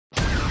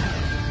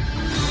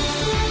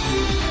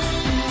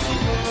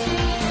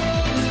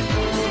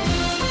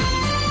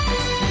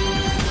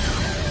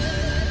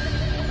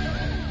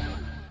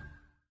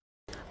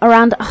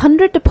Around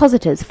 100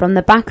 depositors from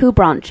the Baku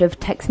branch of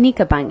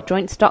Texnikabank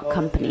joint stock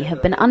company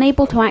have been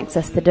unable to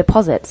access the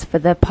deposits for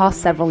the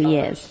past several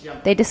years.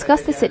 They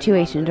discussed the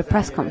situation at a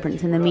press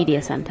conference in the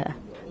media center.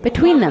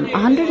 Between them,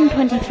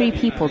 123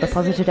 people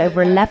deposited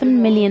over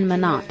 11 million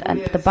manat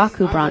at the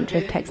Baku branch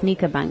of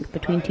Texnikabank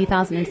between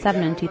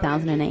 2007 and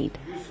 2008.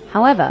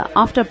 However,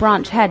 after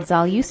branch head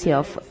Zal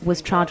Yusuf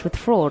was charged with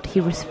fraud, he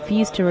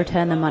refused to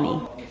return the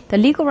money. The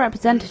legal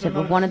representative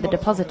of one of the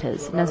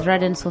depositors,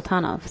 Nazreddin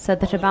Sultanov, said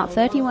that about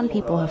 31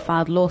 people have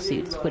filed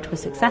lawsuits, which were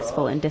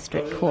successful in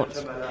district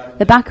courts.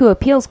 The Baku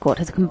Appeals Court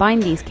has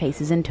combined these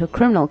cases into a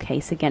criminal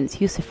case against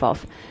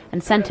Yusufov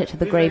and sent it to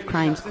the Grave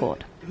Crimes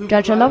Court.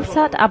 Judge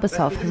Alovsat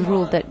Abbasov has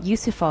ruled that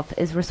Yusufov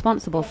is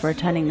responsible for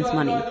returning this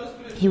money.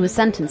 He was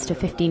sentenced to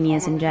 15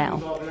 years in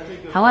jail.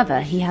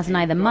 However, he has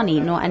neither money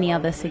nor any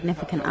other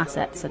significant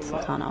assets, said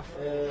Sultanov.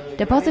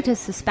 Depositors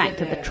suspect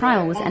that the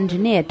trial was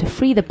engineered to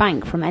free the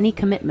bank from any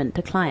commitment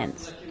to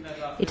clients.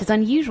 It is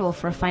unusual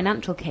for a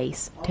financial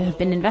case to have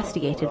been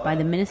investigated by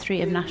the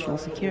Ministry of National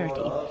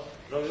Security.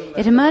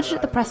 It emerged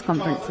at the press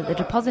conference that the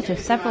deposit of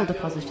several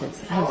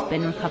depositors has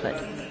been recovered.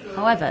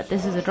 However,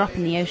 this is a drop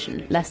in the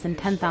ocean, less than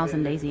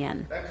 10,000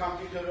 AZN.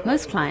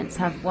 Most clients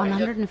have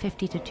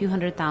 150 to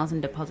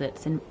 200,000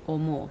 deposits or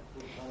more.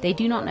 They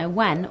do not know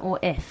when or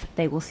if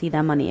they will see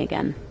their money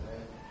again.